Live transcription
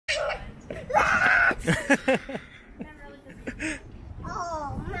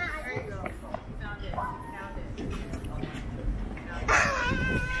Oh, my. There you go. Found it.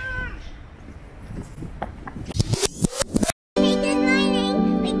 Hey, good morning.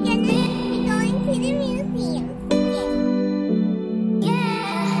 We're going to the museum.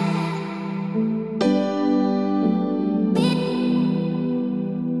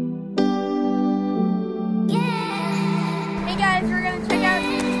 Hey guys, we're going to check out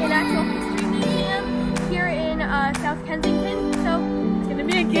the Natural History Museum here in South Kensington, so it's going to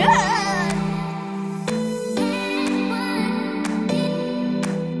be good!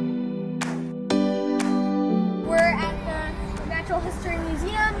 We're at the Natural History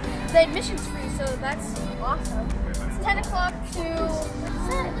Museum. The admission's free, so that's awesome. It's 10 o'clock to,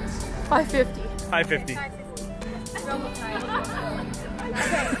 what's it? 5:50. 5:50. 5:50.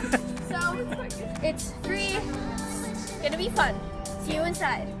 Okay, so it's free. Gonna be fun. See you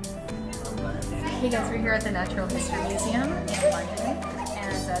inside. Hey guys, we're here at the Natural History Museum in London,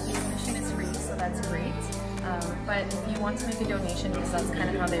 and the admission is free, so that's great. But if you want to make a donation, because that's kind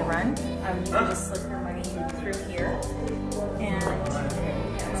of how they run, you can just slip your money through here, and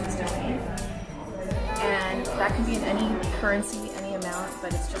it says donate. And that can be in any currency, any amount,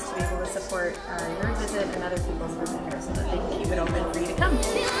 but it's just to be able to support your visit and other people's visit here, so that they can keep it open for you to come.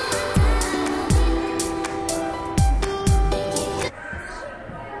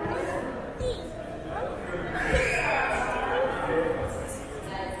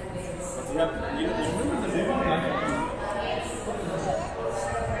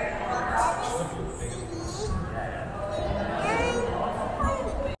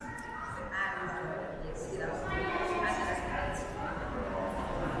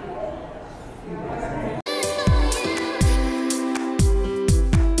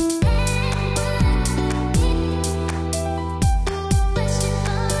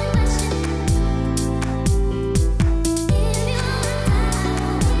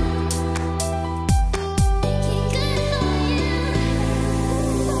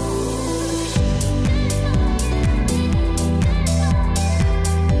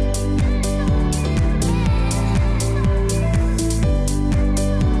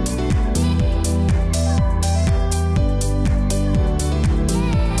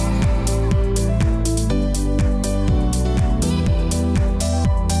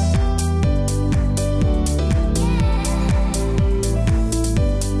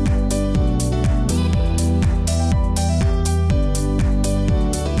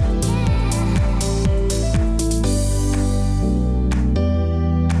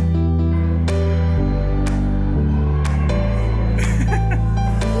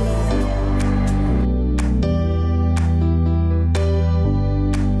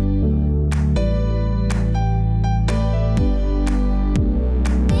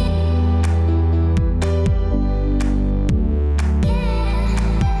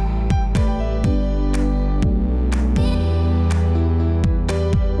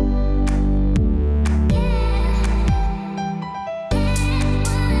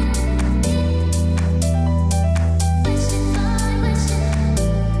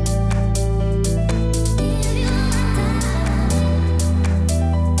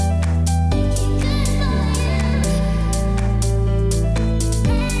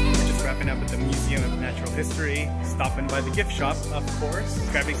 Stopping by the gift shop, of course,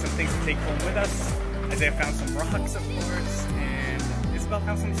 grabbing some things to take home with us. Isaiah found some rocks, of course, and Isabel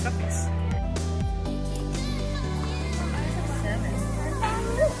found some stuffies.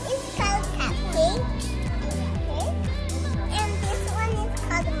 It's called Cupcake. And this one is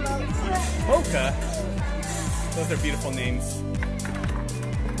called Mocha. Mocha? Those are beautiful names.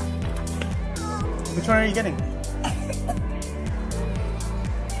 Which one are you getting?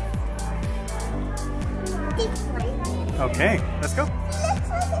 Okay, let's go.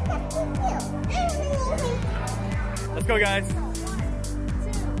 Let's go, guys. 1,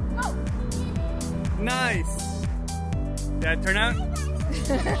 2, go. Nice. Did that turn out?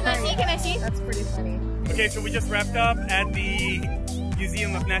 Can I see? That's pretty funny. Okay, so we just wrapped up at the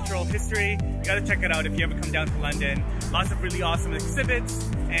Museum of Natural History. You gotta check it out if you ever come down to London. Lots of really awesome exhibits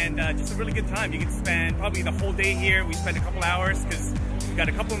and just a really good time. You can spend probably the whole day here. We spent a couple hours because we've got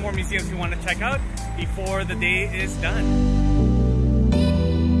a couple more museums we want to check out before the day is done.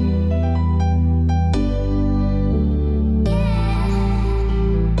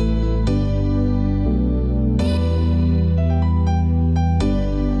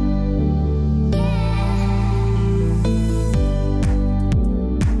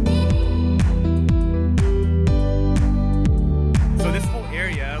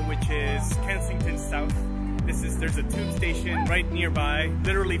 Kensington South. There's a tube station right nearby by,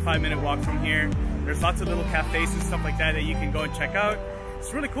 literally 5-minute walk from here. There's lots of little cafes and stuff like that that you can go and check out.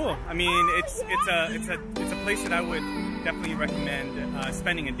 It's really cool. I mean, it's a place that I would definitely recommend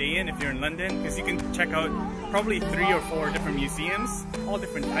spending a day in if you're in London, because you can check out probably 3 or 4 different museums, all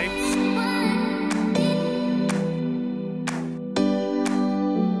different types.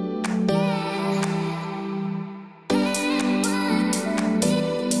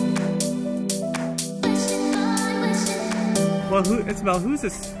 Well, Isabel, who's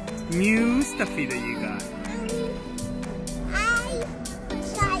this new stuffy that you got? I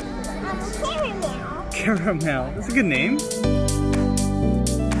got caramel. Caramel. That's a good name.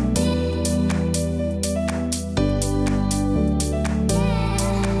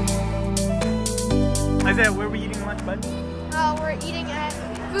 Isaiah, where are we eating lunch, bud? We're eating at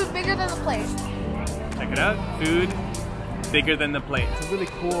Food Bigger Than the Plate. Check it out. Food Bigger Than the Plate. It's a really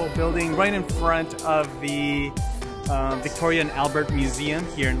cool building right in front of the Victoria and Albert Museum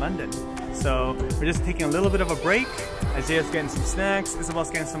here in London. So we're just taking a little bit of a break. Isaiah's getting some snacks, Isabel's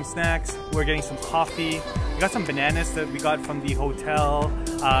getting some snacks, we're getting some coffee. We got some bananas that we got from the hotel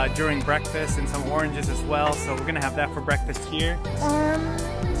during breakfast, and some oranges as well. So we're gonna have that for breakfast here.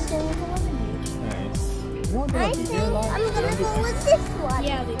 Nice. I think I'm gonna go with this one.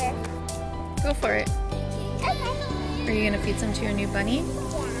 Yeah, first. Go for it. Okay. Are you gonna feed some to your new bunny? Yeah.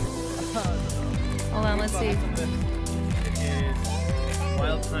 Hold on, let's see. It is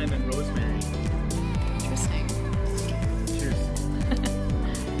wild thyme and rosemary. Interesting. Cheers.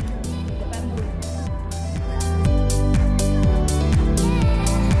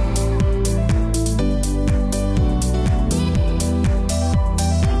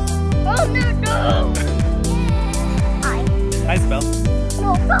 Oh no! Hi, Isabel.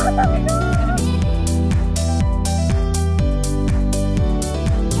 No!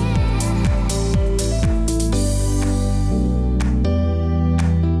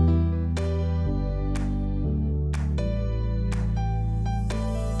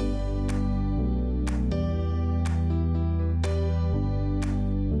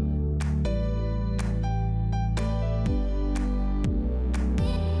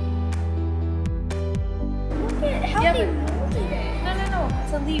 Yeah, but no.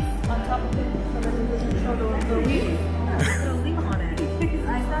 It's a leaf on top of it, so that it doesn't show the leaf. Put a leaf on it.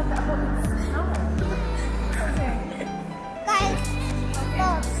 I thought that was Guys,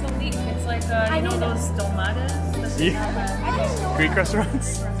 look. it's a leaf. It's like you know those dolmadas that they have I didn't know. Greek restaurants?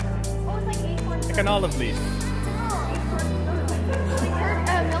 Oh, it's like 8 months. Like an olive leaf.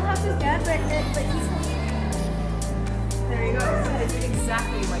 Millhouse's dad, but he's. There you go. It's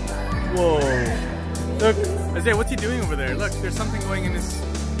exactly like that. Whoa. Look, Isaiah, what's he doing over there? Look, there's something going in his...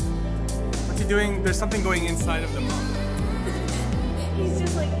 What's he doing? There's something going inside of the mug. He's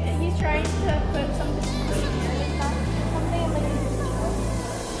just like, he's trying to put something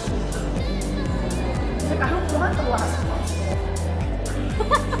He's like, I don't want the last one.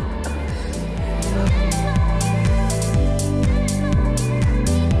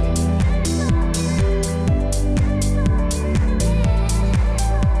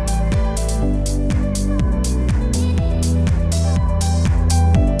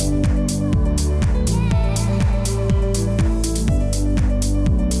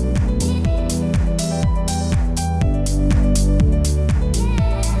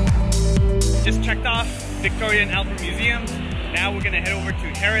 Just checked off Victoria and Albert Museum. Now we're gonna head over to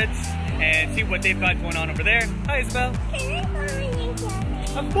Harrods and see what they've got going on over there. Hi, Isabel. Can I buy you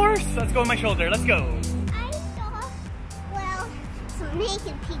something? Of course. Let's go on my shoulder. Let's go. I saw, well, some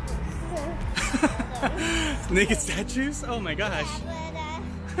naked people. So, Naked statues? Oh my gosh. yeah,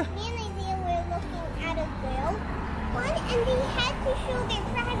 but me and Isaiah were looking at a girl one, and they had to show their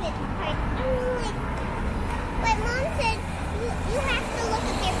private parts. I mean, like, but Mom said you have to look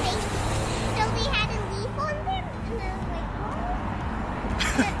at their faces. So they had a leaf on them, and I was like,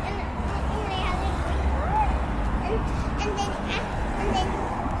 what? and they had like, what? And then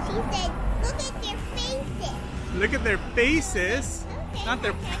she said, look at their faces. Look at their faces, Okay, not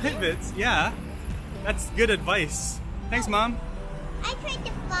their privates. Yeah, that's good advice. Thanks, Mom. I tried to do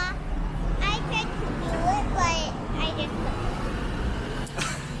it, but I just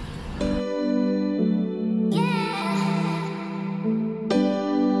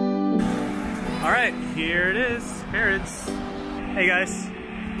All right, here it is, Harrods. Hey guys.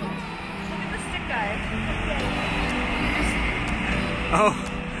 Look at the stick guy. Oh,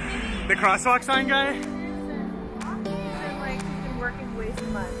 the crosswalk sign guy? He's been working way too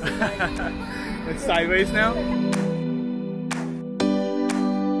much. It's sideways now?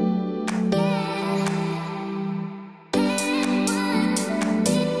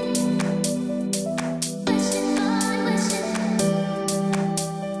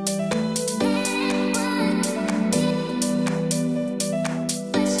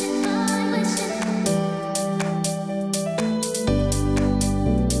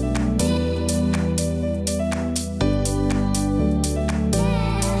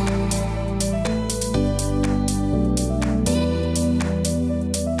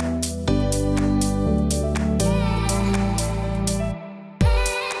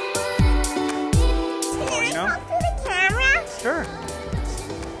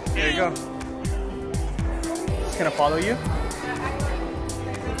 There you go. Can I follow you?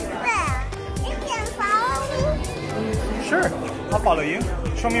 Well, you can follow me. Sure, I'll follow you.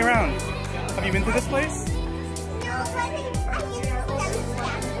 Show me around. Have you been to this place? No, but I can show them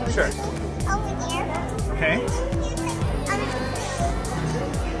stuff. Sure. Over there. Okay.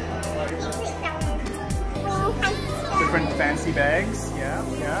 Different fancy bags. Yeah,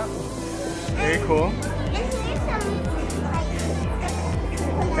 yeah. Very cool. And here's some like,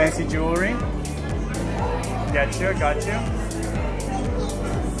 Fancy jewelry. Got you, got you.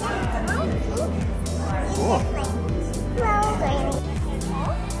 Cool.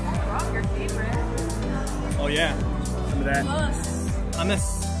 Your favorite. Oh yeah, some of that. Hummus.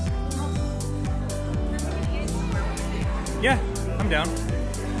 Yeah, I'm down.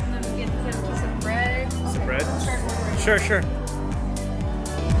 And then we get a piece of bread. Some bread. Sure, sure.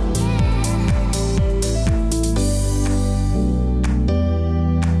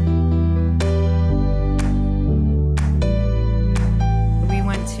 We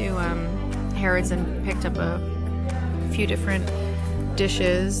went to Harrods and picked up a few different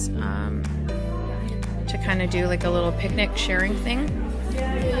dishes to kind of do like a little picnic sharing thing.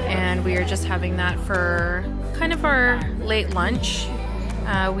 And we are just having that for kind of our late lunch.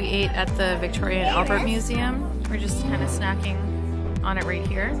 We ate at the Victoria and Albert Museum. We're just kind of snacking on it right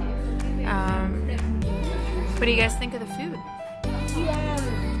here. What do you guys think of the food?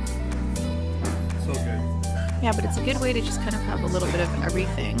 So good. Yeah, but it's a good way to just kind of have a little bit of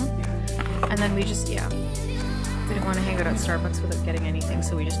everything. And then we just, yeah, we didn't want to hang out at Starbucks without getting anything,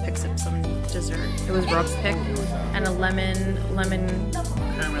 so we just picked up some dessert. It was Rob's pick, and a lemon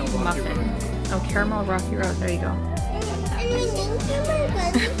Caramel Rocky muffin. Road. Oh, caramel rocky road. There you go.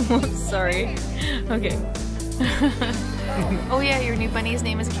 Sorry. Okay. Oh yeah, your new bunny's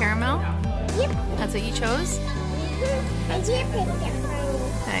name is Caramel? Yep. That's what you chose? I did pick that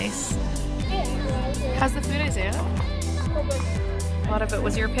for Nice. How's the food, Isaiah? A lot of it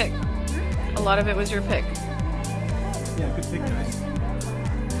was your pick. A lot of it was your pick. Yeah, good pick, guys.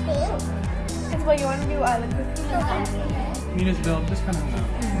 That's what you want to do. I like Mina's bell, just kind of hung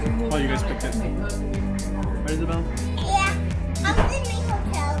out. Oh, you guys picked it. Where's the bell? Yeah. I was in my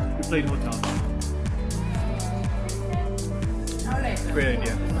hotel. We played hotel. Great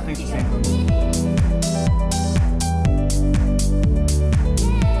idea. Thanks for saying.